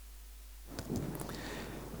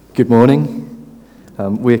Good morning.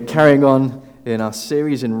 We're carrying on in our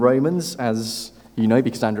series in Romans, as you know,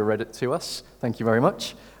 because Andrew read it to us. Thank you very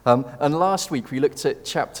much. And last week we looked at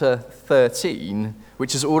chapter 13,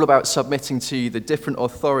 which is all about submitting to the different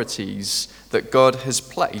authorities that God has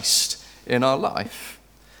placed in our life.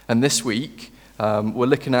 And this week we're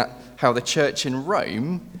looking at how the church in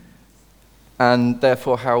Rome, and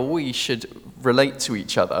therefore how we should relate to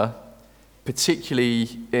each other, particularly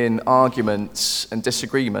in arguments and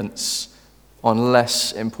disagreements on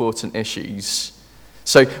less important issues.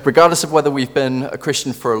 So regardless of whether we've been a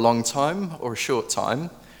Christian for a long time or a short time,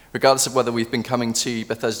 regardless of whether we've been coming to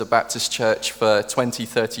Bethesda Baptist Church for 20,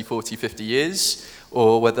 30, 40, 50 years,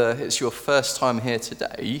 or whether it's your first time here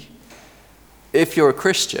today, if you're a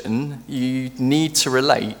Christian, you need to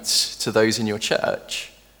relate to those in your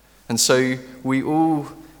church. And so we all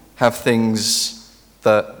have things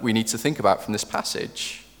that we need to think about from this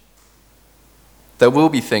passage. There will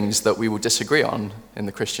be things that we will disagree on in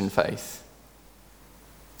the Christian faith.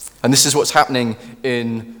 And this is what's happening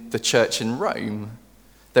in the church in Rome.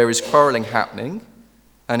 There is quarreling happening,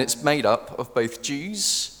 and it's made up of both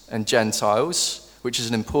Jews and Gentiles, which is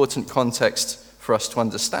an important context for us to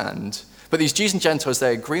understand. But these Jews and Gentiles,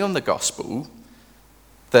 they agree on the gospel.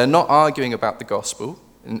 They're not arguing about the gospel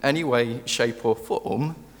in any way, shape, or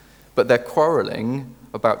form, but they're quarreling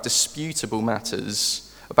about disputable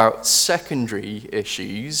matters, about secondary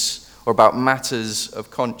issues, or about matters of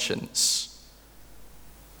conscience.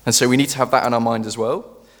 And so we need to have that in our mind as well.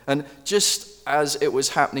 And just as it was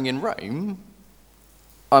happening in Rome,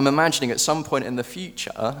 I'm imagining at some point in the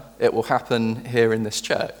future it will happen here in this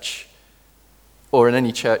church, or in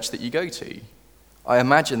any church that you go to. I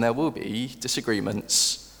imagine there will be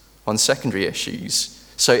disagreements on secondary issues.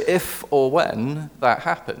 So if or when that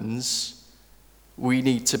happens, we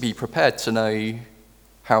need to be prepared to know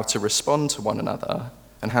how to respond to one another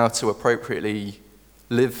and how to appropriately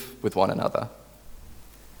live with one another.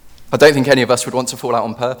 I don't think any of us would want to fall out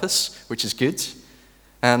on purpose, which is good.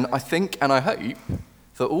 And I think and I hope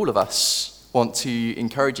that all of us want to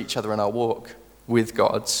encourage each other in our walk with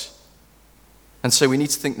God. And so we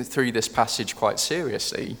need to think through this passage quite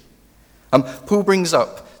seriously. Paul brings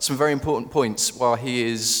up some very important points while he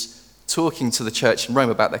is talking to the church in Rome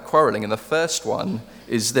about their quarreling. And the first one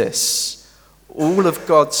is this: all of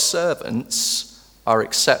God's servants are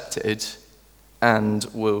accepted and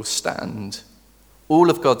will stand. All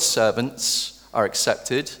of God's servants are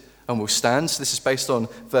accepted and will stand. So this is based on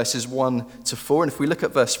verses 1 to 4. And if we look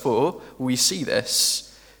at verse 4, we see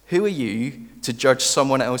this. Who are you to judge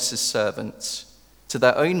someone else's servant? To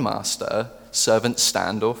their own master, servants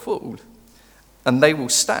stand or fall. And they will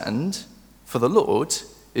stand, for the Lord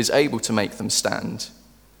is able to make them stand.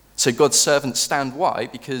 So God's servants stand. Why?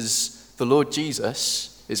 Because the Lord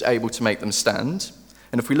Jesus is able to make them stand.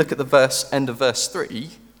 And if we look at the end of verse 3,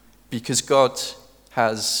 because God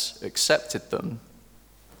has accepted them.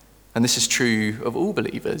 And this is true of all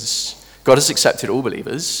believers. God has accepted all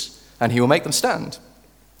believers, and he will make them stand.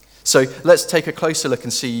 So let's take a closer look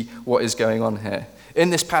and see what is going on here. In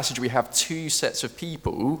this passage, we have two sets of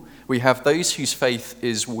people. We have those whose faith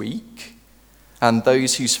is weak and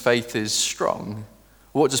those whose faith is strong.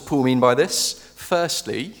 What does Paul mean by this?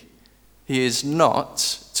 Firstly, he is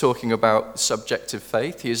not talking about subjective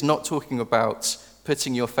faith. He is not talking about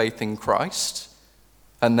putting your faith in Christ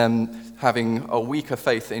and then having a weaker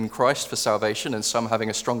faith in Christ for salvation and some having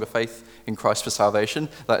a stronger faith in Christ for salvation.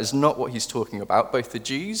 That is not what he's talking about. Both the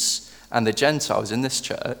Jews and the Gentiles in this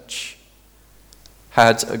church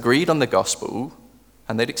had agreed on the gospel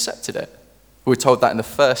and they'd accepted it. We're told that in the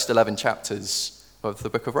first 11 chapters of the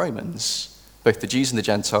book of Romans. Both the Jews and the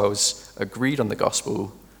Gentiles agreed on the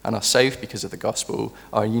gospel and are saved because of the gospel,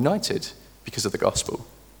 are united because of the gospel.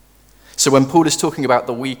 So when Paul is talking about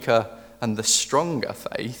the weaker and the stronger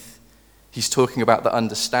faith, he's talking about the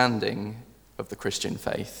understanding of the Christian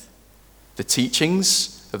faith, the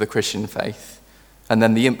teachings of the Christian faith, and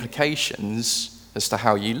then the implications as to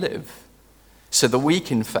how you live. So the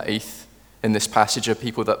weak in faith in this passage are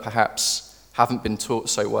people that perhaps haven't been taught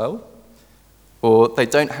so well, or they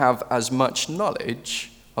don't have as much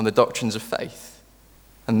knowledge on the doctrines of faith,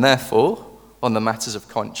 and therefore on the matters of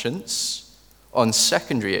conscience, on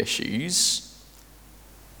secondary issues,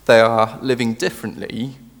 they are living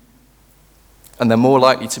differently, and they're more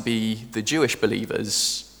likely to be the Jewish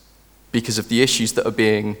believers because of the issues that are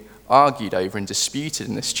being argued over and disputed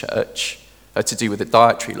in this church are to do with the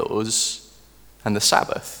dietary laws and the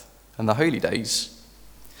Sabbath and the holy days.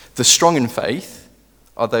 The strong in faith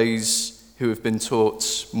are those who have been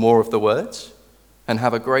taught more of the word and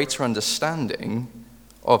have a greater understanding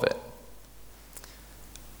of it.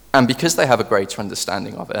 And because they have a greater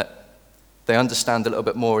understanding of it, they understand a little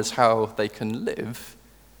bit more as how they can live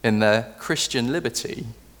in their Christian liberty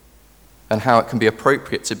and how it can be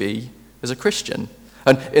appropriate to be as a Christian.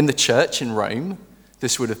 And in the church in Rome,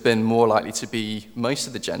 this would have been more likely to be most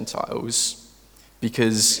of the Gentiles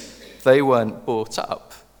because they weren't brought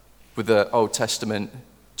up with the Old Testament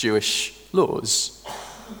Jewish laws.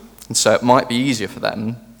 And so it might be easier for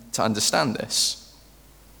them to understand this.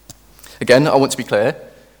 Again, I want to be clear,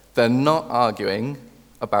 they're not arguing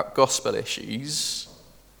about gospel issues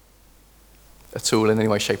at all in any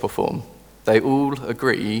way, shape, or form. They all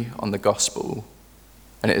agree on the gospel,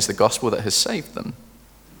 and it is the gospel that has saved them.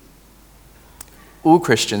 All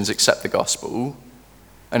Christians accept the gospel,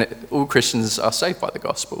 and all Christians are saved by the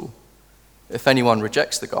gospel. If anyone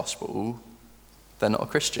rejects the gospel, they're not a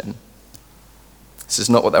Christian. This is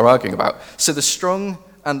not what they're arguing about. So the strong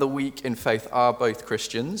and the weak in faith are both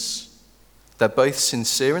Christians. They're both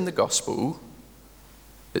sincere in the gospel.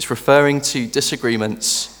 It's referring to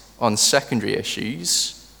disagreements on secondary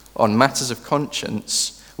issues, on matters of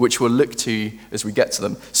conscience, which we'll look to as we get to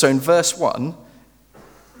them. So in verse 1,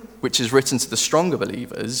 which is written to the stronger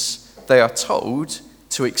believers, they are told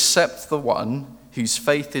to accept the one whose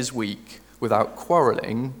faith is weak without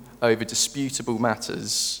quarreling over disputable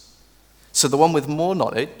matters. So the one with more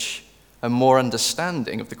knowledge and more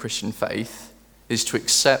understanding of the Christian faith is to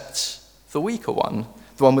accept the weaker one.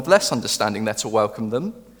 The one with less understanding, they're to welcome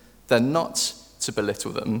them. They're not to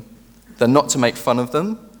belittle them. They're not to make fun of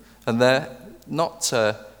them. And they're not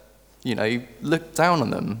to, look down on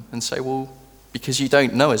them and say, well, because you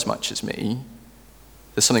don't know as much as me,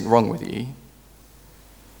 there's something wrong with you.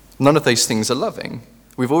 None of those things are loving.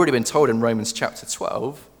 We've already been told in Romans chapter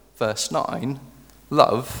 12, verse 9,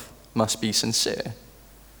 love must be sincere.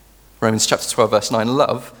 Romans chapter 12, verse 9,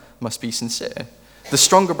 love must be sincere. The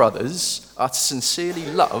stronger brothers are to sincerely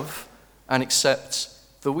love and accept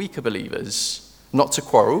the weaker believers, not to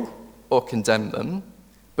quarrel or condemn them,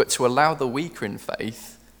 but to allow the weaker in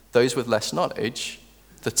faith, those with less knowledge,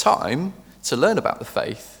 the time to learn about the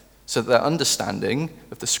faith so that their understanding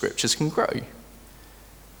of the scriptures can grow.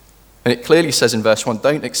 And it clearly says in verse 1,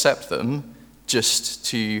 don't accept them just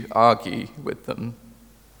to argue with them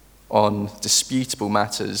on disputable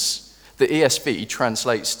matters. The ESV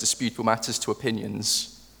translates disputable matters to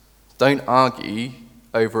opinions. Don't argue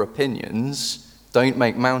over opinions. Don't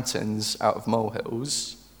make mountains out of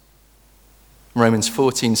molehills. Romans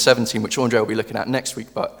 14:17, which Andre will be looking at next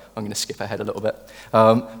week, but I'm going to skip ahead a little bit,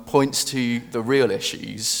 points to the real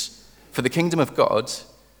issues. For the kingdom of God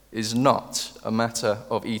is not a matter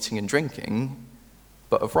of eating and drinking,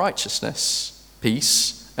 but of righteousness,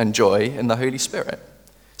 peace, and joy in the Holy Spirit.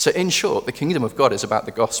 So in short, the kingdom of God is about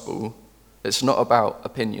the gospel. It's not about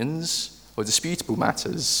opinions or disputable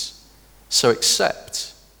matters. So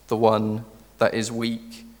accept the one that is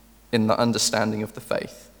weak in the understanding of the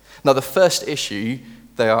faith. Now, the first issue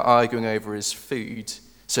they are arguing over is food.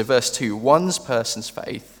 So verse 2, one person's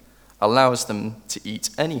faith allows them to eat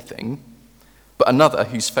anything, but another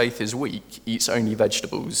whose faith is weak eats only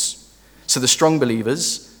vegetables. So the strong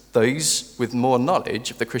believers, those with more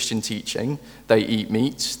knowledge of the Christian teaching, they eat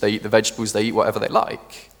meat, they eat the vegetables, they eat whatever they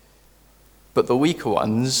like. But the weaker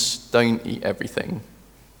ones don't eat everything.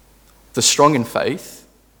 The strong in faith,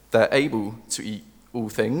 they're able to eat all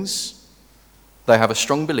things. They have a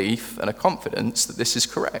strong belief and a confidence that this is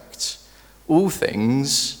correct. All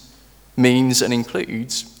things means and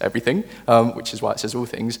includes everything, which is why it says all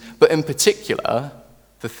things, but in particular,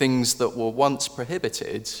 the things that were once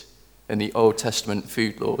prohibited in the Old Testament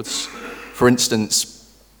food laws. For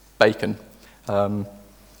instance, bacon. And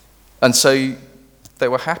so they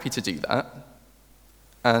were happy to do that,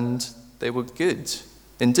 and they were good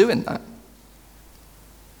in doing that.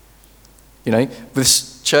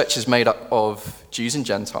 This church is made up of Jews and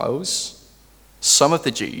Gentiles. Some of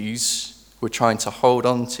the Jews were trying to hold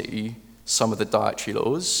on to some of the dietary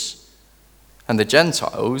laws, and the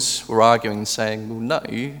Gentiles were arguing and saying, well,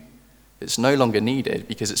 no, it's no longer needed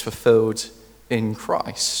because it's fulfilled in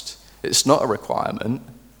Christ. It's not a requirement.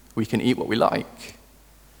 We can eat what we like.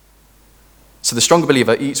 So the stronger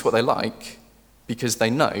believer eats what they like because they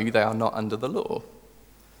know they are not under the law.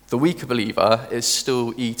 The weaker believer is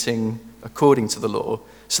still eating according to the law,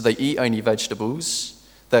 so they eat only vegetables.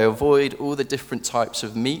 They avoid all the different types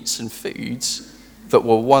of meats and foods that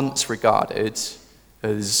were once regarded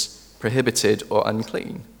as prohibited or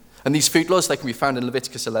unclean. And these food laws, they can be found in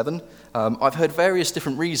Leviticus 11. I've heard various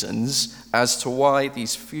different reasons as to why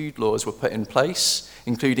these food laws were put in place,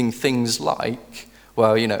 including things like,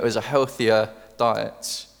 it was a healthier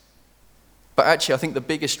diet. But actually, I think the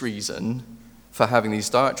biggest reason for having these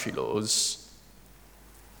dietary laws,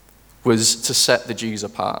 was to set the Jews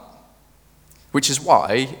apart. Which is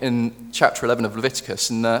why in chapter 11 of Leviticus,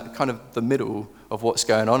 in the kind of the middle of what's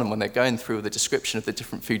going on, and when they're going through the description of the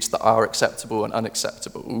different foods that are acceptable and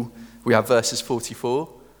unacceptable, we have verses 44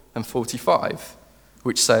 and 45,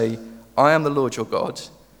 which say, I am the Lord your God.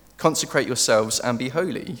 Consecrate yourselves and be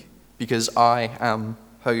holy, because I am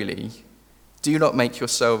holy. Do not make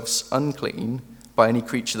yourselves unclean by any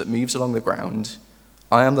creature that moves along the ground.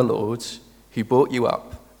 I am the Lord who brought you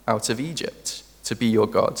up out of Egypt to be your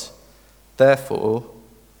God. Therefore,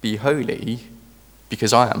 be holy,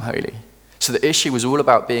 because I am holy. So the issue was all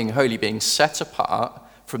about being holy, being set apart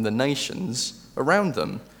from the nations around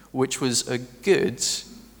them, which was a good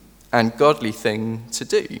and godly thing to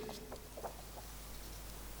do.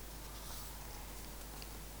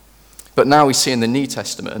 But now we see in the New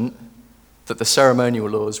Testament that the ceremonial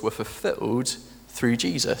laws were fulfilled through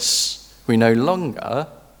Jesus. We no longer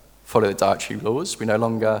follow the dietary laws. We no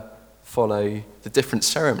longer follow the different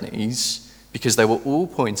ceremonies because they were all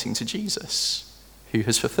pointing to Jesus, who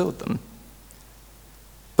has fulfilled them.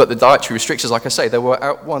 But the dietary restrictions, like I say, they were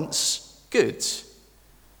at once good.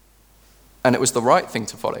 And it was the right thing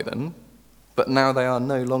to follow them, but now they are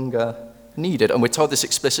no longer needed. And we're told this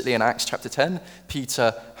explicitly in Acts chapter 10.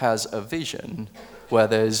 Peter has a vision where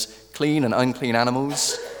there's clean and unclean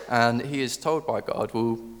animals, and he is told by God,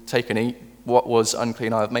 well, take and eat. What was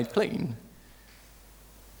unclean I have made clean.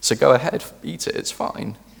 So go ahead, eat it, it's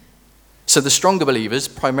fine. So the stronger believers,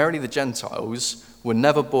 primarily the Gentiles, were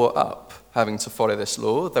never brought up having to follow this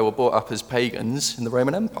law. They were brought up as pagans in the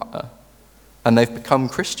Roman Empire, and they've become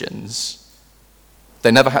Christians.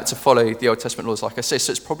 They never had to follow the Old Testament laws, like I say,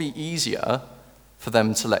 so it's probably easier for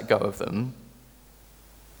them to let go of them,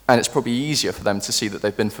 and it's probably easier for them to see that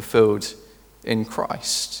they've been fulfilled in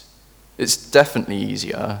Christ. It's definitely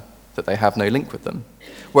easier that they have no link with them.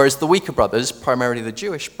 Whereas the weaker brothers, primarily the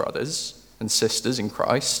Jewish brothers and sisters in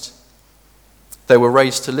Christ, they were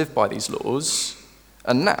raised to live by these laws,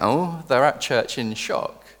 and now they're at church in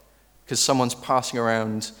shock because someone's passing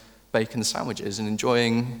around bacon sandwiches and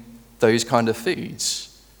enjoying those kind of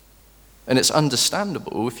foods. And it's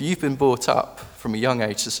understandable if you've been brought up from a young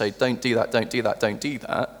age to say, don't do that, don't do that, don't do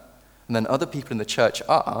that, and then other people in the church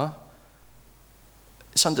are,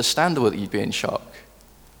 it's understandable that you'd be in shock.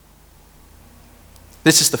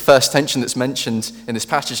 This is the first tension that's mentioned in this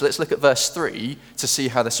passage. Let's look at verse 3 to see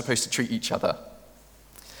how they're supposed to treat each other.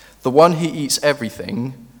 The one who eats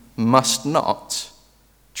everything must not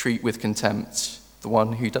treat with contempt the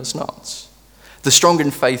one who does not. The strong in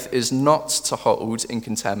faith is not to hold in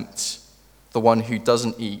contempt the one who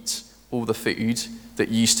doesn't eat all the food that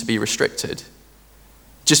used to be restricted.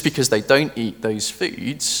 Just because they don't eat those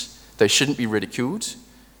foods, they shouldn't be ridiculed,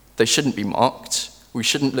 they shouldn't be mocked, we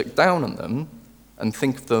shouldn't look down on them and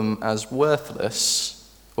think of them as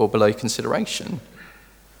worthless or below consideration.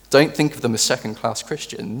 Don't think of them as second-class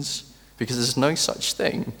Christians, because there's no such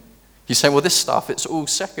thing. You say, well, this stuff, it's all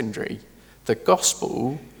secondary. The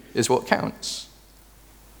gospel is what counts.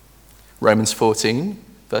 Romans 14,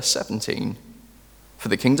 verse 17. For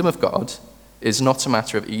the kingdom of God is not a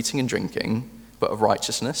matter of eating and drinking, but of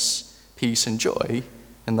righteousness, peace, and joy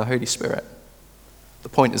in the Holy Spirit. The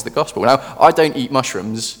point is the gospel. Now, I don't eat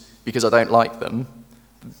mushrooms because I don't like them.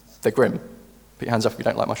 They're grim. Put your hands up if you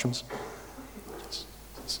don't like mushrooms.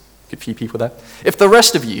 Good few people there. If the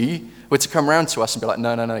rest of you were to come around to us and be like,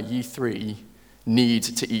 no, you three need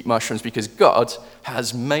to eat mushrooms because God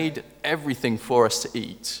has made everything for us to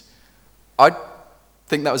eat, I'd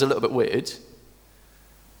think that was a little bit weird.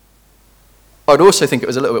 I'd also think it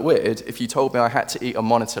was a little bit weird if you told me I had to eat a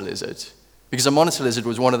monitor lizard, because a monitor lizard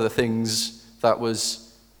was one of the things that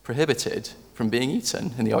was prohibited from being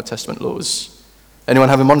eaten in the Old Testament laws. Anyone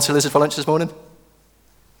have a monitor lizard for lunch this morning?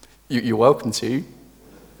 You're welcome to,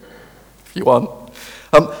 if you want.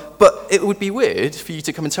 But it would be weird for you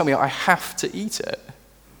to come and tell me I have to eat it.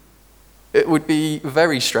 It would be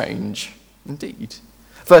very strange indeed.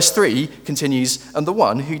 Verse 3 continues, and the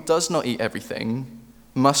one who does not eat everything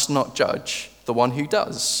must not judge the one who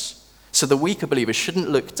does. So the weaker believer shouldn't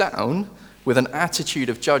look down with an attitude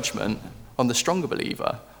of judgment on the stronger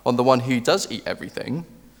believer, on the one who does eat everything,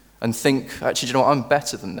 and think, actually, you know what, I'm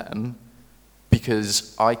better than them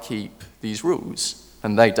because I keep these rules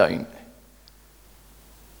and they don't.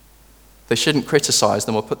 They shouldn't criticize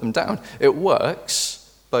them or put them down. It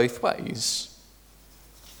works both ways.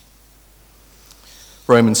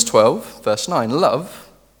 Romans 12, verse 9, love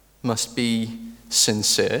must be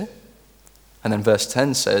sincere. And then verse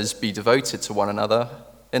 10 says, be devoted to one another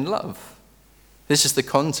in love. This is the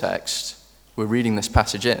context we're reading this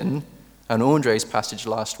passage in. And Andre's passage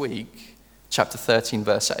last week, chapter 13,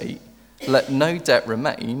 verse 8, let no debt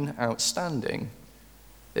remain outstanding,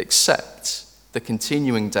 except the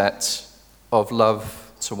continuing debt of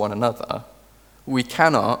love to one another. We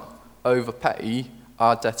cannot overpay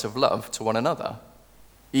our debt of love to one another.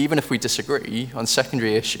 Even if we disagree on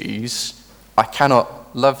secondary issues, I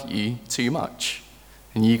cannot love you too much,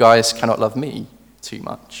 and you guys cannot love me too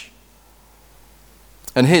much.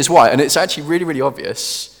 And here's why, and it's actually really, really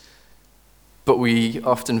obvious, but we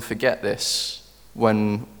often forget this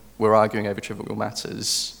when we're arguing over trivial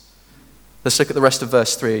matters. Let's look at the rest of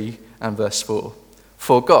verse 3 and verse 4.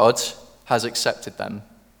 For God has accepted them.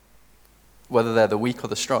 Whether they're the weak or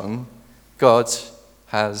the strong, God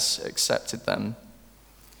has accepted them.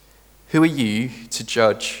 Who are you to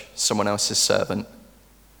judge someone else's servant?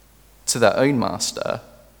 To their own master,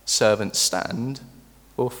 servants stand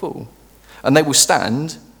or fall. And they will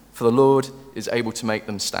stand, for the Lord is able to make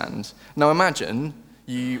them stand. Now imagine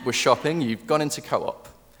you were shopping, you've gone into Co-op,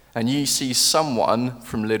 and you see someone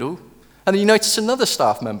from Lidl, and then you notice another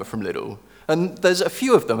staff member from Lidl, and there's a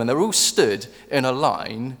few of them, and they're all stood in a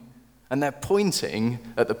line, and they're pointing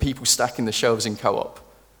at the people stacking the shelves in Co-op.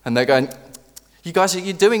 And they're going, you guys,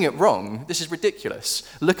 you're doing it wrong. This is ridiculous.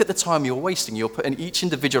 Look at the time you're wasting. You're putting each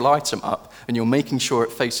individual item up, and you're making sure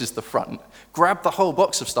it faces the front. Grab the whole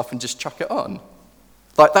box of stuff and just chuck it on.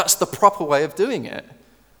 Like, that's the proper way of doing it.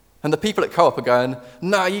 And the people at Co-op are going,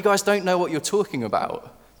 no, you guys don't know what you're talking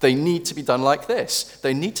about. They need to be done like this.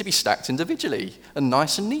 They need to be stacked individually and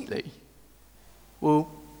nice and neatly.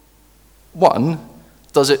 Well, one,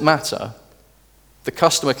 does it matter? The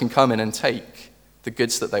customer can come in and take the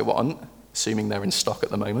goods that they want, assuming they're in stock at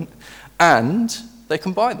the moment, and they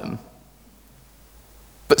can buy them.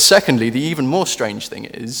 But secondly, the even more strange thing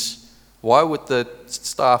is, why would the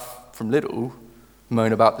staff from Lidl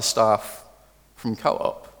moan about the staff from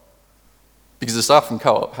Co-op? Because the staff from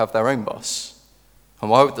Co-op have their own boss. And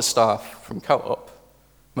why would the staff from Co-op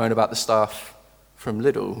moan about the staff from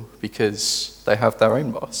Lidl? Because they have their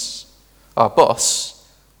own boss. Our boss,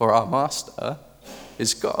 or our master,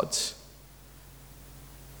 is God.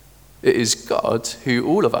 It is God who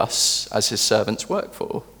all of us, as his servants, work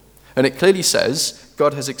for. And it clearly says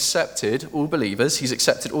God has accepted all believers, he's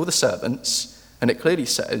accepted all the servants, and it clearly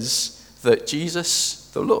says that Jesus,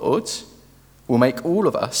 the Lord, will make all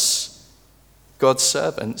of us, God's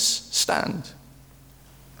servants, stand.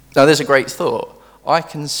 Now there's a great thought. I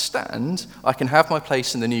can stand, I can have my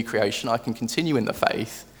place in the new creation, I can continue in the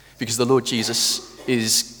faith, because the Lord Jesus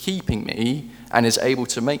is keeping me and is able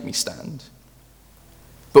to make me stand.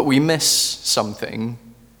 But we miss something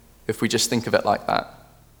if we just think of it like that.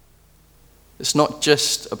 It's not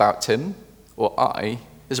just about Tim or I,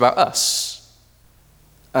 it's about us.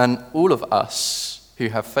 And all of us who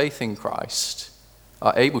have faith in Christ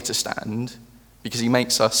are able to stand because he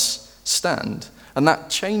makes us stand. And that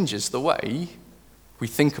changes the way we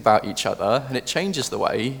think about each other, and it changes the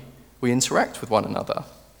way we interact with one another.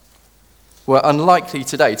 We're unlikely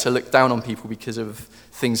today to look down on people because of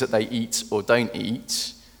things that they eat or don't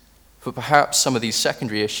eat, but perhaps some of these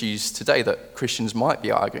secondary issues today that Christians might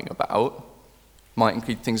be arguing about might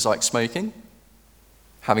include things like smoking,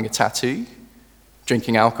 having a tattoo,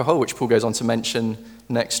 drinking alcohol, which Paul goes on to mention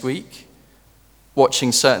next week,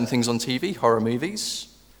 watching certain things on TV, horror movies,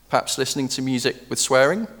 perhaps listening to music with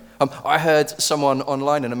swearing. I heard someone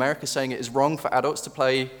online in America saying it is wrong for adults to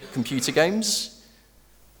play computer games.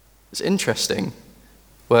 It's interesting,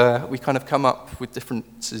 where we kind of come up with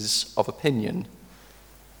differences of opinion.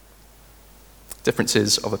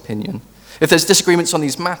 If there's disagreements on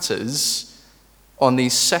these matters, on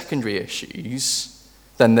these secondary issues,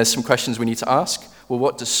 then there's some questions we need to ask. Well,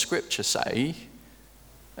 what does Scripture say?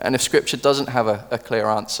 And if Scripture doesn't have a clear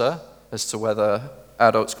answer as to whether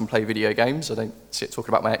adults can play video games, I don't see it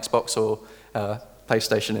talking about my Xbox or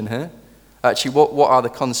PlayStation in here. Actually, what are the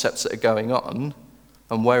concepts that are going on,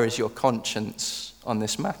 and where is your conscience on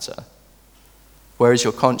this matter? Where is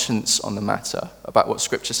your conscience on the matter about what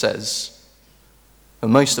Scripture says?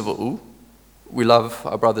 And most of all, we love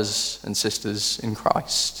our brothers and sisters in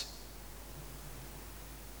Christ.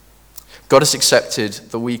 God has accepted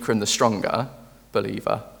the weaker and the stronger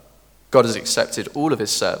believer. God has accepted all of his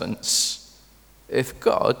servants. If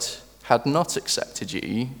God had not accepted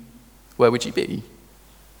you, where would you be?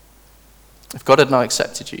 If God had not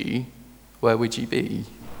accepted you, where would you be?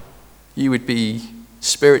 You would be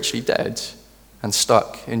spiritually dead and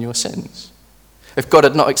stuck in your sins. If God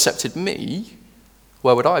had not accepted me,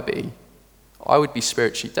 where would I be? I would be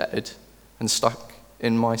spiritually dead and stuck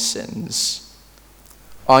in my sins.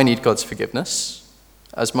 I need God's forgiveness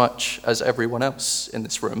as much as everyone else in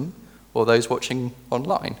this room or those watching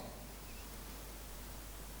online.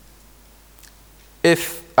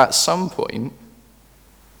 If at some point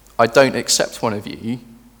I don't accept one of you,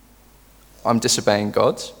 I'm disobeying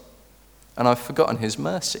God, and I've forgotten his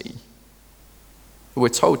mercy. We're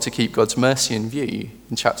told to keep God's mercy in view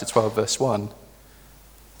in chapter 12, verse 1.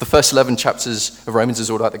 The first 11 chapters of Romans is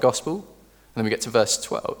all about the gospel, and then we get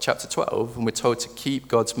to chapter 12, and we're told to keep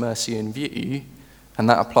God's mercy in view, and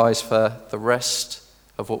that applies for the rest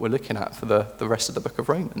of what we're looking at for the rest of the book of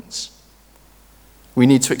Romans. We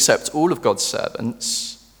need to accept all of God's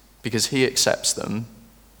servants because he accepts them,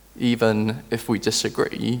 even if we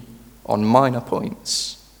disagree on minor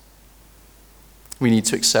points. We need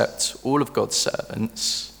to accept all of God's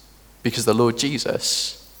servants because the Lord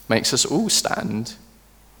Jesus makes us all stand,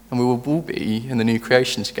 and we will all be in the new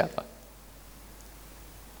creation together.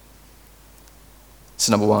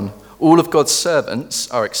 So number one, all of God's servants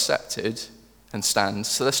are accepted and stand.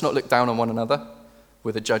 So let's not look down on one another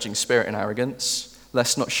with a judging spirit and arrogance.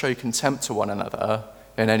 Let's not show contempt to one another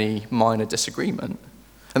in any minor disagreement.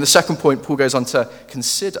 And the second point Paul goes on to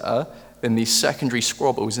consider in these secondary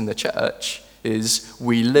squabbles in the church is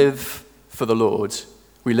we live for the Lord.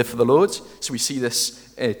 We live for the Lord. So we see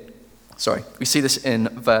this in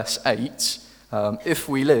verse 8. If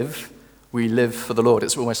we live for the Lord.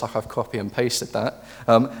 It's almost like I've copy and pasted that.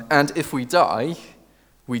 And if we die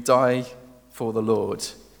for the Lord.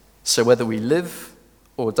 So whether we live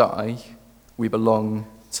or die, we belong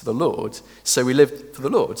to the Lord. So we live for the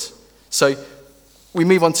Lord. So we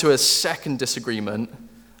move on to a second disagreement,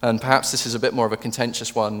 and perhaps this is a bit more of a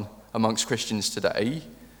contentious one amongst Christians today.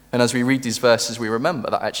 And as we read these verses, we remember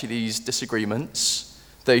that actually these disagreements,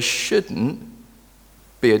 they shouldn't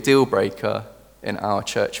be a deal breaker in our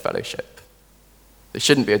church fellowship. They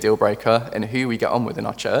shouldn't be a deal breaker in who we get on with in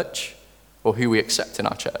our church or who we accept in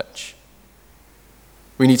our church.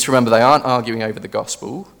 We need to remember they aren't arguing over the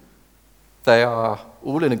gospel. They are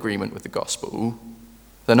all in agreement with the gospel.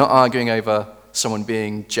 They're not arguing over someone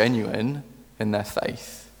being genuine in their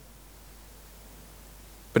faith.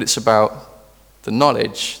 But it's about the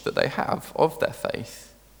knowledge that they have of their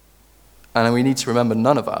faith. And we need to remember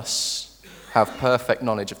none of us have perfect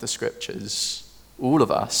knowledge of the scriptures. All of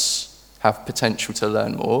us have potential to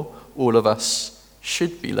learn more. All of us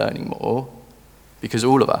should be learning more because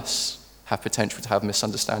all of us have potential to have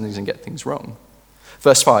misunderstandings and get things wrong.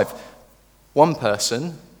 Verse 5, one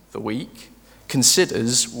person, the weak,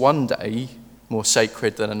 considers one day more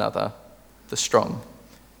sacred than another, the strong,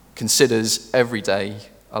 considers every day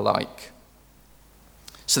alike.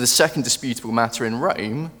 So the second disputable matter in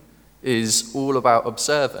Rome is all about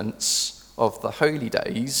observance of the holy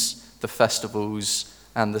days, the festivals,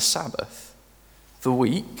 and the Sabbath. The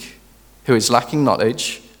weak, who is lacking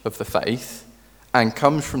knowledge of the faith and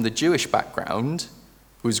comes from the Jewish background,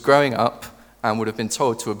 was growing up and would have been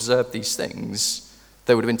told to observe these things.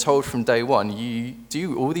 They would have been told from day one, you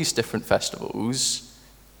do all these different festivals,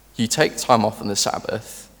 you take time off on the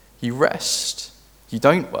Sabbath, you rest, you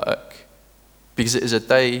don't work, because it is a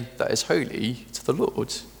day that is holy to the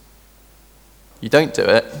Lord. You don't do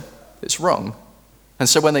it, it's wrong. And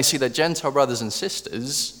so when they see their Gentile brothers and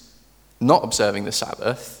sisters not observing the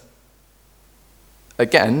Sabbath,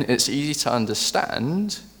 again, it's easy to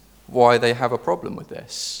understand why they have a problem with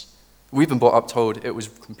this. We've been brought up told it was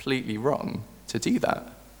completely wrong to do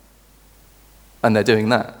that. And they're doing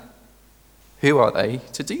that. Who are they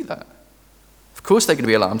to do that? Of course they're going to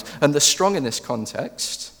be alarmed. And the strong in this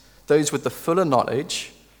context, those with the fuller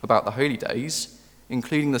knowledge about the holy days,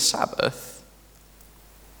 including the Sabbath,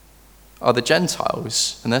 are the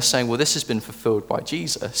Gentiles. And they're saying, well, this has been fulfilled by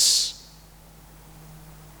Jesus.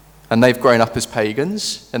 And they've grown up as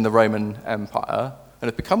pagans in the Roman Empire and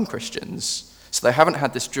have become Christians. So they haven't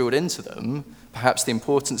had this drilled into them, perhaps the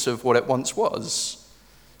importance of what it once was.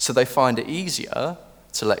 So they find it easier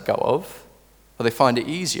to let go of, or they find it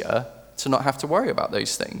easier to not have to worry about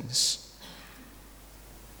those things.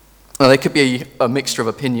 Now, there could be a mixture of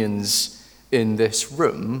opinions in this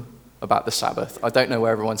room about the Sabbath. I don't know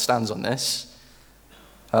where everyone stands on this.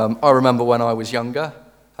 I remember when I was younger,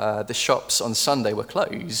 the shops on Sunday were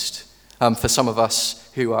closed. For some of us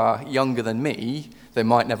who are younger than me, they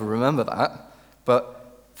might never remember that.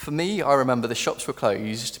 But for me, I remember the shops were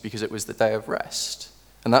closed because it was the day of rest.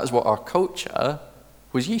 And that is what our culture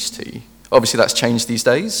was used to. Obviously, that's changed these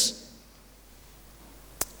days.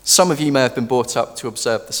 Some of you may have been brought up to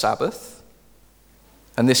observe the Sabbath.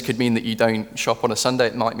 And this could mean that you don't shop on a Sunday.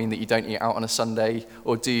 It might mean that you don't eat out on a Sunday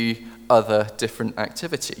or do other different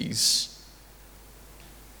activities.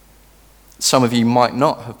 Some of you might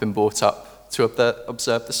not have been brought up to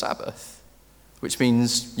observe the Sabbath, which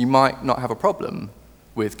means you might not have a problem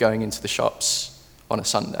with going into the shops on a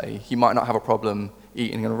Sunday. You might not have a problem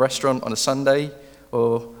eating in a restaurant on a Sunday,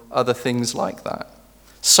 or other things like that.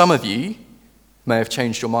 Some of you may have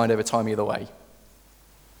changed your mind over time either way.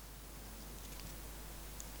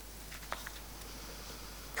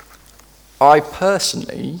 I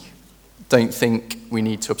personally don't think we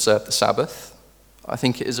need to observe the Sabbath. I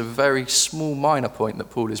think it is a very small minor point that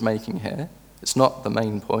Paul is making here. It's not the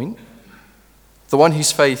main point. The one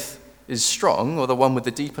whose faith is strong, or the one with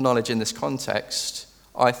the deeper knowledge in this context,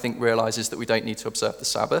 I think realizes that we don't need to observe the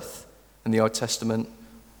Sabbath and the Old Testament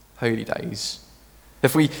holy days.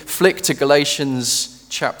 If we flick to Galatians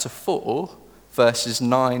chapter 4, verses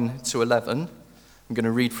 9 to 11, I'm going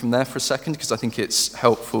to read from there for a second because I think it's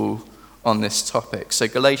helpful on this topic. So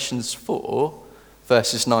Galatians 4,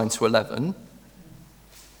 verses 9 to 11.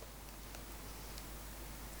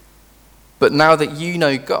 But now that you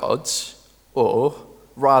know God, or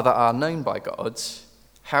rather are known by God,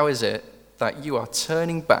 how is it that you are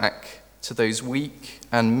turning back to those weak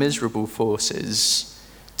and miserable forces?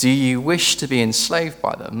 Do you wish to be enslaved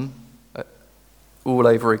by them all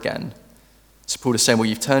over again? So Paul is saying, well,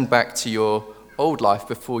 you've turned back to your old life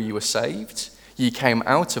before you were saved. You came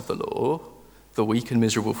out of the law, the weak and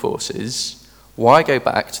miserable forces. Why go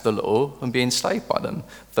back to the law and be enslaved by them?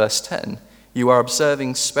 Verse 10, you are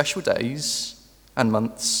observing special days and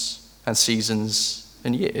months and seasons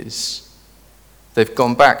and years. They've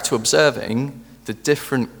gone back to observing the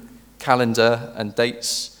different calendar and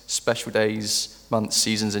dates, special days, months,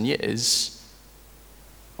 seasons, and years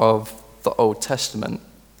of the Old Testament.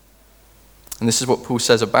 And this is what Paul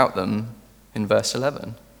says about them in verse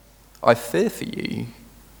 11. I fear for you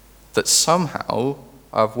that somehow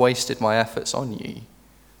I've wasted my efforts on you.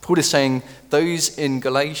 Paul is saying, those in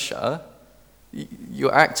Galatia,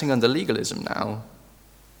 you're acting under legalism now.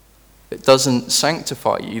 It doesn't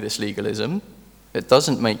sanctify you, this legalism. It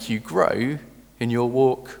doesn't make you grow in your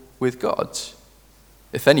walk with God.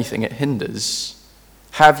 If anything, it hinders.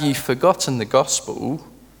 Have you forgotten the gospel?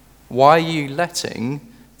 Why are you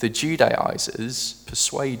letting the Judaizers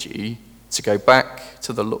persuade you to go back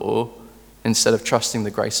to the law instead of trusting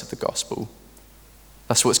the grace of the gospel?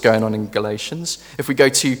 That's what's going on in Galatians. If we go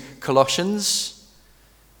to Colossians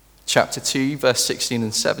chapter 2, verse 16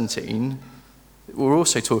 and 17, we're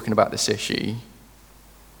also talking about this issue.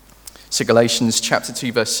 So Galatians chapter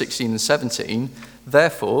 2, verse 16 and 17,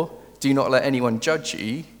 therefore, do not let anyone judge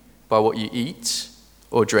you by what you eat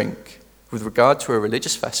or drink, with regard to a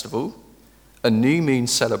religious festival, a new moon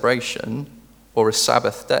celebration, or a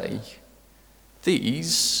Sabbath day.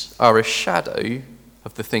 These are a shadow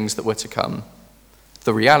of the things that were to come.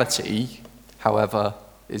 The reality, however,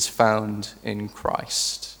 is found in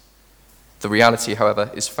Christ. The reality, however,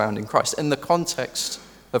 is found in Christ. In the context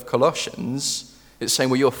of Colossians, it's saying,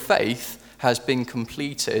 well, your faith has been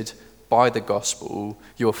completed by the gospel.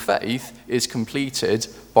 Your faith is completed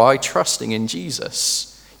by trusting in Jesus.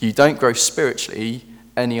 You don't grow spiritually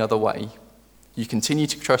any other way. You continue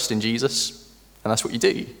to trust in Jesus, and that's what you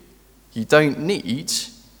do. You don't need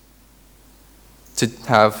to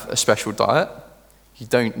have a special diet. You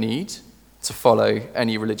don't need to follow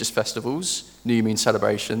any religious festivals, new moon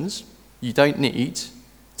celebrations. You don't need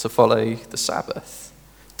to follow the Sabbath.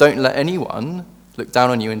 Don't let anyone look down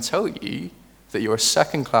on you and tell you that you're a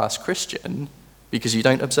second-class Christian because you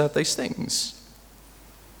don't observe those things.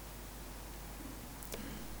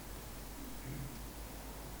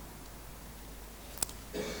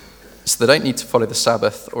 So they don't need to follow the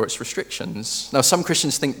Sabbath or its restrictions. Now, some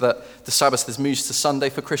Christians think that the Sabbath has moved to Sunday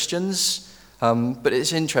for Christians, but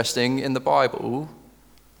it's interesting, in the Bible,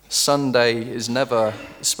 Sunday is never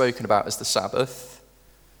spoken about as the Sabbath.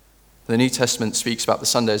 The New Testament speaks about the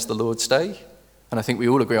Sunday as the Lord's Day, and I think we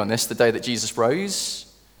all agree on this, the day that Jesus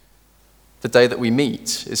rose. The day that we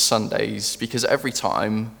meet is Sundays, because every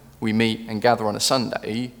time we meet and gather on a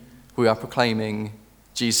Sunday, we are proclaiming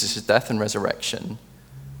Jesus' death and resurrection.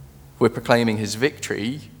 We're proclaiming his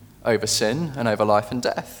victory over sin and over life and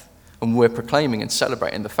death. And we're proclaiming and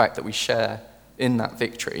celebrating the fact that we share in that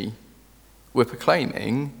victory. We're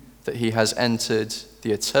proclaiming that he has entered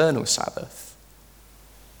the eternal Sabbath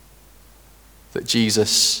that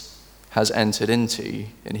Jesus has entered into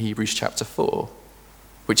in Hebrews chapter 4,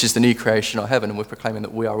 which is the new creation of heaven, and we're proclaiming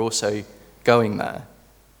that we are also going there.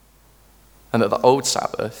 And that the old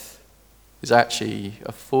Sabbath is actually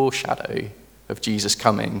a foreshadow of Jesus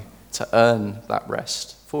coming to earn that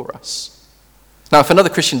rest for us. Now, if another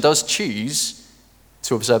Christian does choose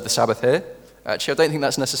to observe the Sabbath here, actually, I don't think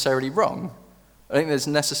that's necessarily wrong. I don't think there's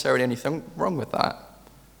necessarily anything wrong with that.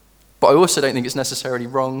 But I also don't think it's necessarily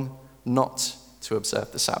wrong not to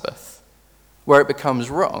observe the Sabbath. Where it becomes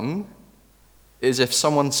wrong is if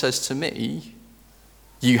someone says to me,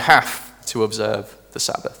 you have to observe the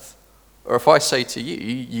Sabbath, Or if I say to you,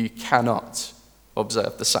 you cannot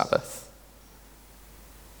observe the Sabbath,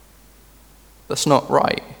 that's not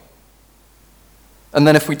right. And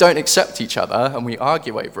then if we don't accept each other and we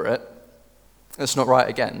argue over it, that's not right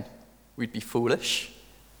again. We'd be foolish,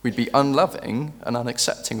 we'd be unloving and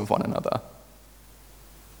unaccepting of one another.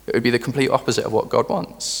 It would be the complete opposite of what God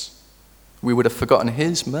wants. We would have forgotten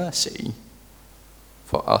his mercy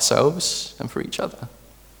for ourselves and for each other.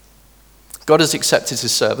 God has accepted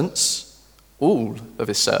his servants, all of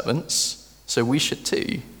his servants, so we should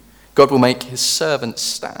too. God will make his servants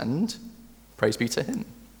stand. Praise be to him.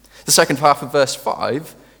 The second half of verse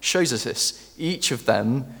 5 shows us this. Each of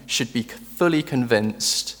them should be fully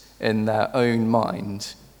convinced in their own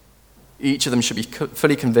mind. Each of them should be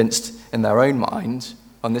fully convinced in their own mind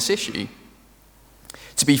on this issue.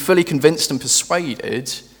 To be fully convinced and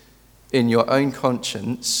persuaded in your own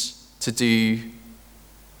conscience to do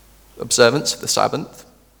observance of the Sabbath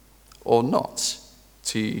or not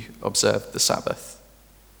to observe the Sabbath.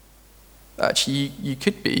 Actually, you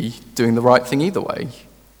could be doing the right thing either way.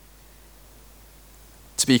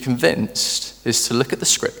 To be convinced is to look at the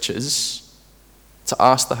scriptures, to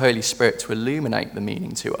ask the Holy Spirit to illuminate the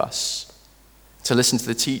meaning to us, to listen to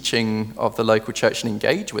the teaching of the local church and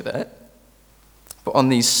engage with it. But on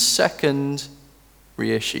these secondary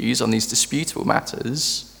issues, on these disputable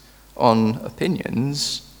matters, on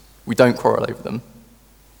opinions, we don't quarrel over them.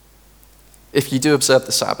 If you do observe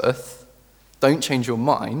the Sabbath, don't change your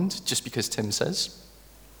mind just because Tim says.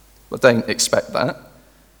 Well, don't expect that.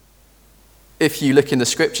 If you look in the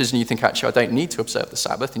scriptures and you think, actually, I don't need to observe the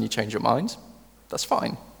Sabbath, and you change your mind, that's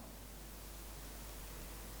fine.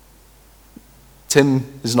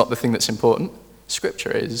 Tim is not the thing that's important.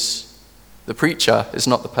 Scripture is. The preacher is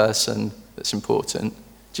not the person that's important.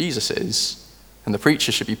 Jesus is. And the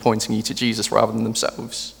preacher should be pointing you to Jesus rather than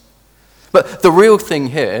themselves. But the real thing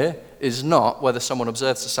here is not whether someone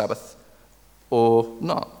observes the Sabbath or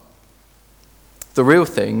not. The real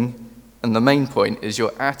thing and the main point is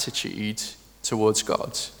your attitude towards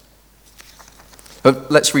God.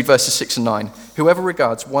 But let's read verses 6 and 9. Whoever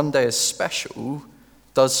regards one day as special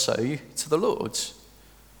does so to the Lord.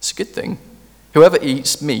 It's a good thing. Whoever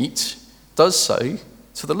eats meat does so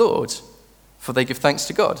to the Lord, for they give thanks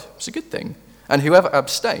to God. It's a good thing. And whoever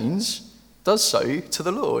abstains does so to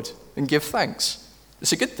the Lord and give thanks.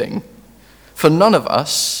 It's a good thing. For none of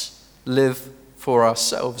us live for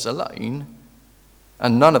ourselves alone,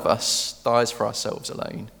 and none of us dies for ourselves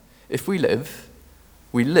alone. If we live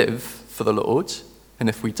for the Lord, and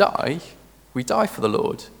if we die for the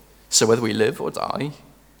Lord. So whether we live or die,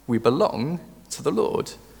 we belong to the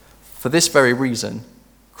Lord. For this very reason,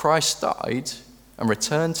 Christ died and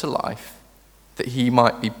returned to life, that he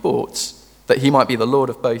might be the Lord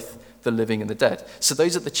of both the living and the dead. So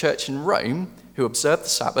those at the church in Rome who observed the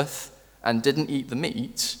Sabbath and didn't eat the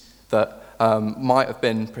meat that might have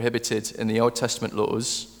been prohibited in the Old Testament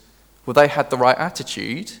laws, well, they had the right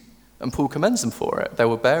attitude, and Paul commends them for it. They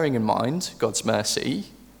were bearing in mind God's mercy,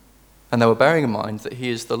 and they were bearing in mind that he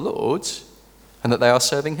is the Lord and that they are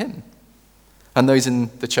serving him. And those in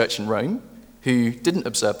the church in Rome who didn't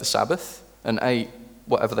observe the Sabbath and ate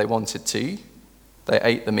whatever they wanted to, they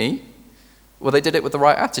ate the meat, well, they did it with the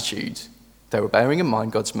right attitude. They were bearing in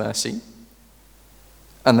mind God's mercy,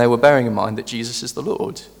 and they were bearing in mind that Jesus is the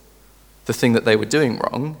Lord. The thing that they were doing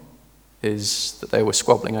wrong is that they were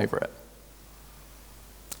squabbling over it.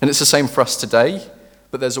 And it's the same for us today,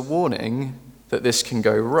 but there's a warning that this can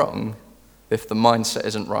go wrong if the mindset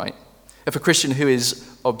isn't right. If a Christian who is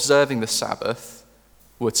observing the Sabbath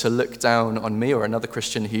were to look down on me or another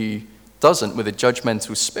Christian who doesn't with a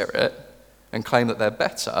judgmental spirit and claim that they're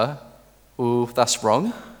better, well, that's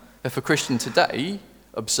wrong. If a Christian today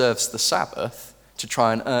observes the Sabbath to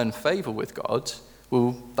try and earn favor with God,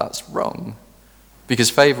 well, that's wrong. Because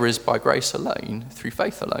favor is by grace alone, through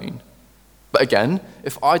faith alone. But again,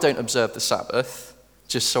 if I don't observe the Sabbath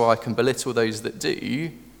just so I can belittle those that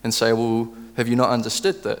do and say, well, have you not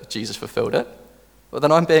understood that Jesus fulfilled it? Well,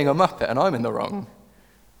 then I'm being a muppet and I'm in the wrong.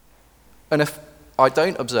 And if I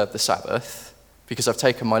don't observe the Sabbath because I've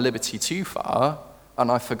taken my liberty too far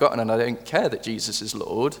and I've forgotten and I don't care that Jesus is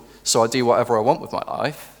Lord, so I do whatever I want with my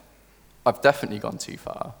life, I've definitely gone too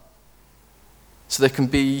far. So there can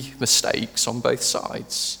be mistakes on both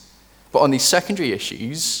sides. But on these secondary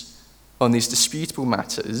issues, on these disputable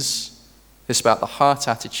matters, it's about the heart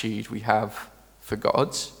attitude we have for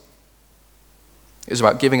God. It's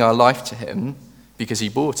about giving our life to him because he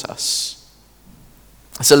bought us.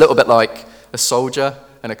 It's a little bit like a soldier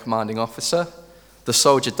and a commanding officer. The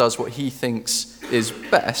soldier does what he thinks is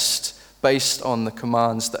best based on the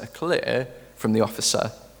commands that are clear from the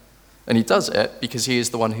officer. And he does it because he is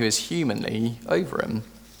the one who is humanly over him.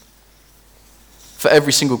 For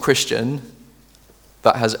every single Christian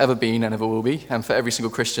that has ever been and ever will be, and for every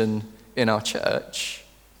single Christian in our church,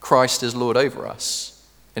 Christ is Lord over us.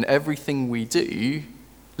 In everything we do,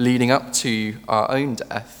 leading up to our own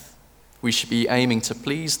death, we should be aiming to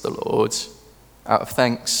please the Lord out of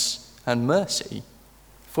thanks and mercy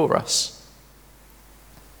for us.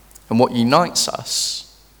 And what unites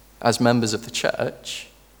us as members of the church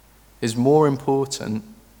is more important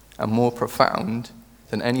and more profound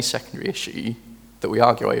than any secondary issue that we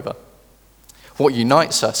argue over. What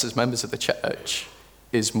unites us as members of the church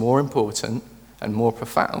is more important and more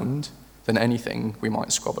profound than anything we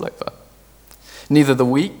might squabble over. Neither the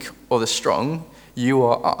weak or the strong, you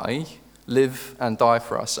or I, live and die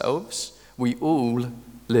for ourselves. We all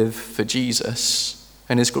live for Jesus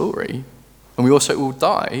and his glory. And we also all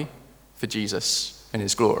die for Jesus and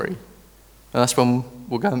his glory. And that's when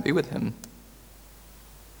we'll go and be with him.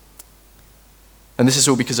 And this is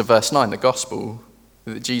all because of verse 9, the gospel,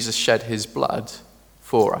 that Jesus shed his blood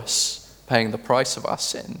for us, paying the price of our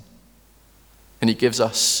sin. And he gives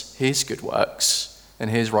us his good works and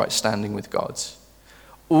his right standing with God.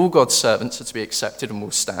 All God's servants are to be accepted and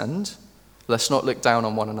will stand. Let's not look down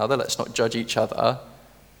on one another. Let's not judge each other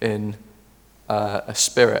in a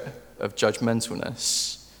spirit of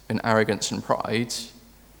judgmentalness and arrogance and pride,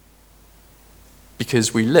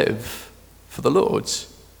 because we live for the Lord.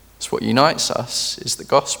 It's what unites us is the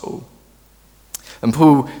gospel. And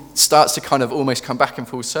Paul starts to kind of almost come back in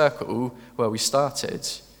full circle where we started.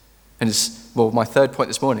 And my third point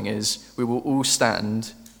this morning is we will all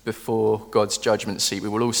stand before God's judgment seat. We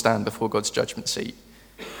will all stand before God's judgment seat.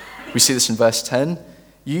 We see this in verse 10.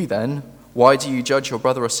 You then, why do you judge your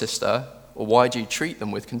brother or sister, or why do you treat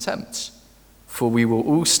them with contempt? For we will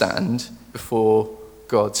all stand before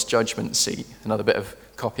God's judgment seat. Another bit of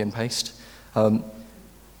copy and paste. And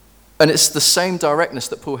it's the same directness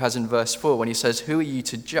that Paul has in verse 4 when he says, who are you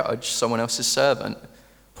to judge someone else's servant?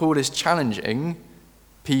 Paul is challenging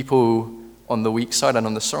people on the weak side and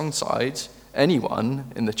on the strong side,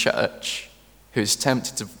 anyone in the church who is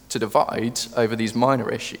tempted to divide over these minor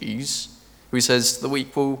issues, who says to the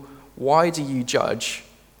weak, well, why do you judge?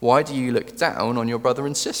 Why do you look down on your brother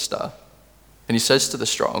and sister? And he says to the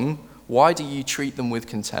strong, why do you treat them with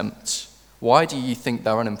contempt? Why do you think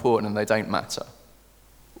they're unimportant and they don't matter?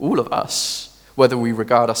 All of us, whether we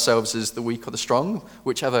regard ourselves as the weak or the strong,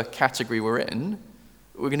 whichever category we're in,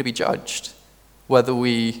 we're going to be judged. Whether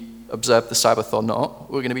we observe the Sabbath or not,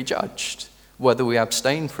 we're going to be judged. Whether we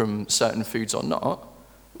abstain from certain foods or not,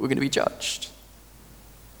 we're going to be judged.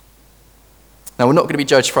 Now, we're not going to be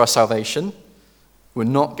judged for our salvation. We're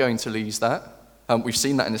not going to lose that. We've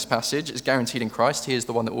seen that in this passage. It's guaranteed in Christ. He is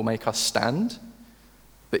the one that will make us stand.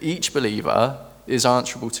 But each believer is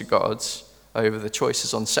answerable to God over the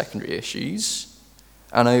choices on secondary issues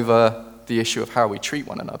and over the issue of how we treat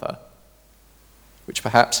one another, which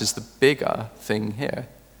perhaps is the bigger thing here.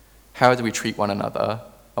 How do we treat one another,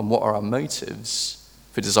 and what are our motives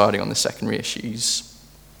for deciding on the secondary issues?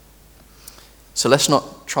 So let's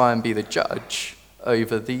not try and be the judge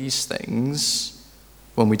over these things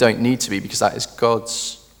when we don't need to be, because that is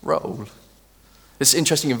God's role. It's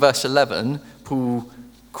interesting, in verse 11, Paul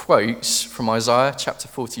quotes from Isaiah chapter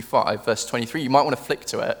 45, verse 23. You might want to flick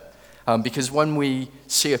to it, because when we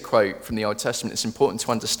see a quote from the Old Testament, it's important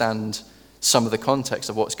to understand some of the context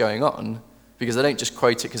of what's going on, because they don't just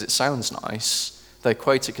quote it because it sounds nice. They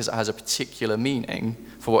quote it because it has a particular meaning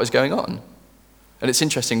for what is going on. And it's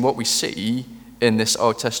interesting, what we see in this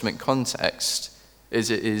Old Testament context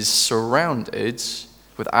is it is surrounded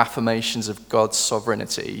with affirmations of God's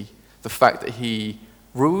sovereignty, the fact that he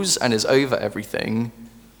rules and is over everything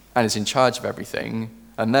and is in charge of everything,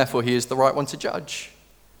 and therefore he is the right one to judge.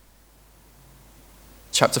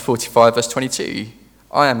 Chapter 45, verse 22,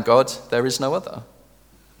 I am God, there is no other.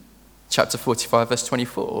 Chapter 45, verse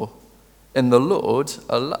 24, in the Lord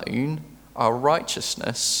alone are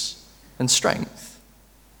righteousness and strength.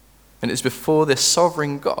 And it's before this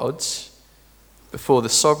sovereign God, before the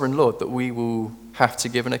sovereign Lord, that we will have to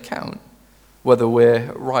give an account. Whether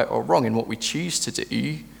we're right or wrong in what we choose to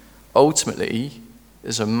do, ultimately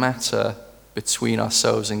is a matter between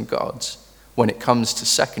ourselves and God when it comes to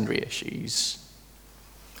secondary issues,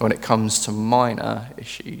 when it comes to minor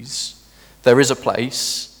issues. There is a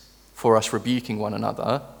place for us rebuking one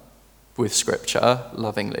another with Scripture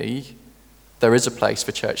lovingly. There is a place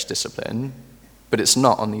for church discipline, but it's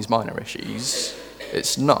not on these minor issues.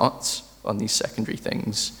 It's not on these secondary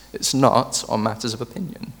things. It's not on matters of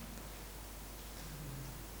opinion.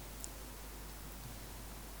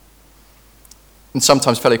 And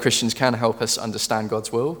sometimes fellow Christians can help us understand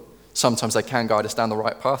God's will. Sometimes they can guide us down the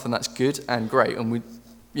right path, and that's good and great, and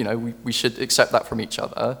we should accept that from each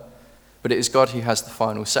other. But it is God who has the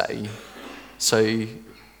final say. So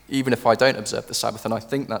even if I don't observe the Sabbath and I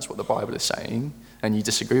think that's what the Bible is saying, and you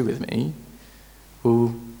disagree with me,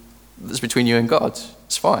 well, that's between you and God.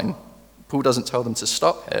 It's fine. Paul doesn't tell them to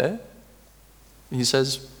stop here. He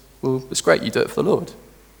says, well, it's great, you do it for the Lord.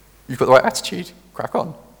 You've got the right attitude, crack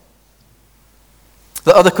on.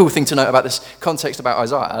 The other cool thing to note about this context about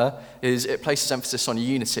Isaiah is it places emphasis on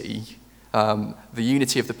unity, the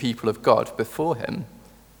unity of the people of God before him.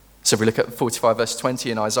 So if we look at 45 verse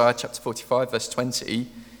 20 in Isaiah chapter 45 verse 20,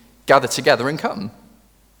 gather together and come.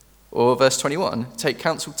 Or verse 21, take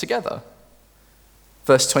counsel together.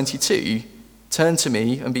 Verse 22, turn to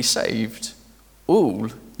me and be saved, all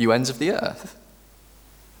you ends of the earth.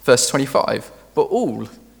 Verse 25, but all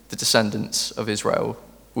the descendants of Israel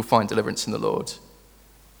will find deliverance in the Lord.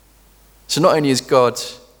 So not only is God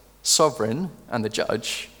sovereign and the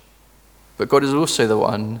judge, but God is also the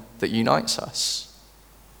one that unites us.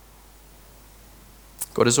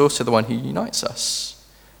 God is also the one who unites us.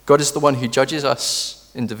 God is the one who judges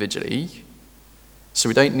us individually, so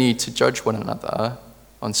we don't need to judge one another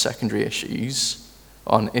on secondary issues,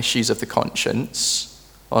 on issues of the conscience,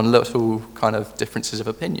 on little kind of differences of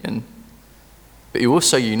opinion. But he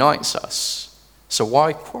also unites us, so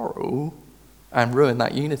why quarrel and ruin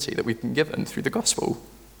that unity that we've been given through the gospel?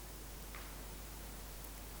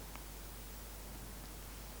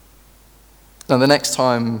 Now the next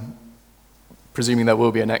time, presuming there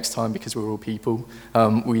will be a next time because we're all people,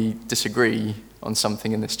 we disagree on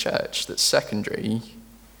something in this church that's secondary.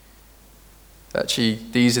 Actually,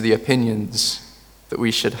 these are the opinions that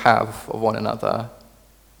we should have of one another.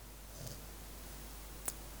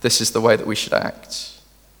 This is the way that we should act.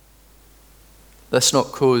 Let's not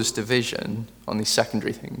cause division on these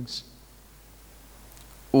secondary things.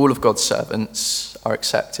 All of God's servants are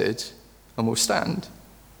accepted and will stand.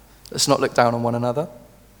 Let's not look down on one another.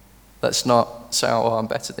 Let's not say, oh, I'm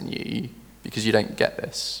better than you because you don't get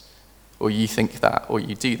this, or you think that, or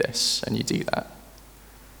you do this and you do that.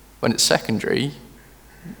 When it's secondary,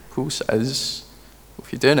 Paul says, well,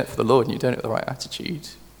 if you're doing it for the Lord and you're doing it with the right attitude,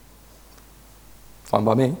 fine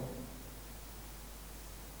by me.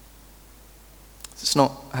 Let's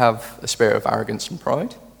not have a spirit of arrogance and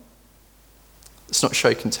pride. Let's not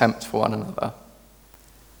show contempt for one another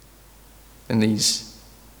in these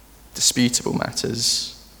disputable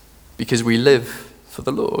matters, because we live for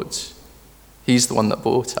the Lord. He's the one that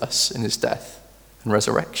bought us in his death and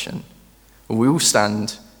resurrection. We all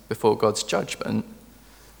stand before God's judgment.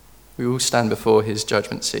 We all stand before his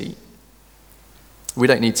judgment seat. We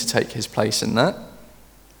don't need to take his place in that.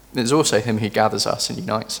 It's also him who gathers us and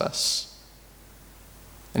unites us.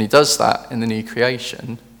 And he does that in the new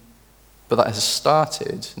creation, but that has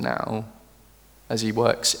started now as he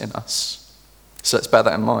works in us. So let's bear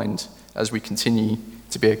that in mind as we continue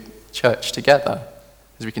to be a church together,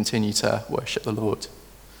 as we continue to worship the Lord.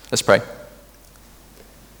 Let's pray.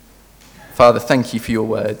 Father, thank you for your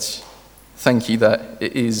words. Thank you that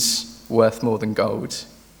it is worth more than gold.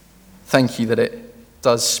 Thank you that it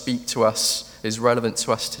does speak to us, is relevant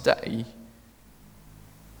to us today.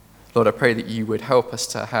 Lord, I pray that you would help us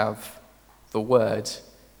to have the word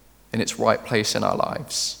in its right place in our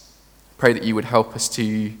lives. I pray that you would help us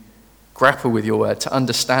to grapple with your word, to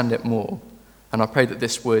understand it more. And I pray that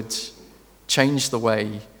this would change the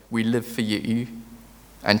way we live for you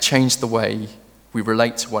and change the way we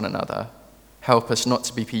relate to one another. Help us not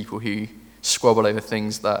to be people who squabble over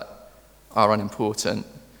things that are unimportant,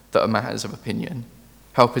 that are matters of opinion.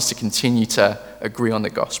 Help us to continue to agree on the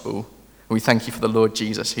gospel. And we thank you for the Lord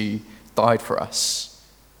Jesus who died for us,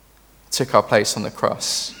 took our place on the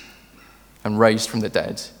cross, and raised from the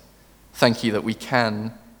dead. Thank you that we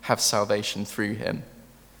can have salvation through him.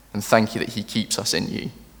 And thank you that he keeps us in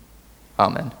you. Amen.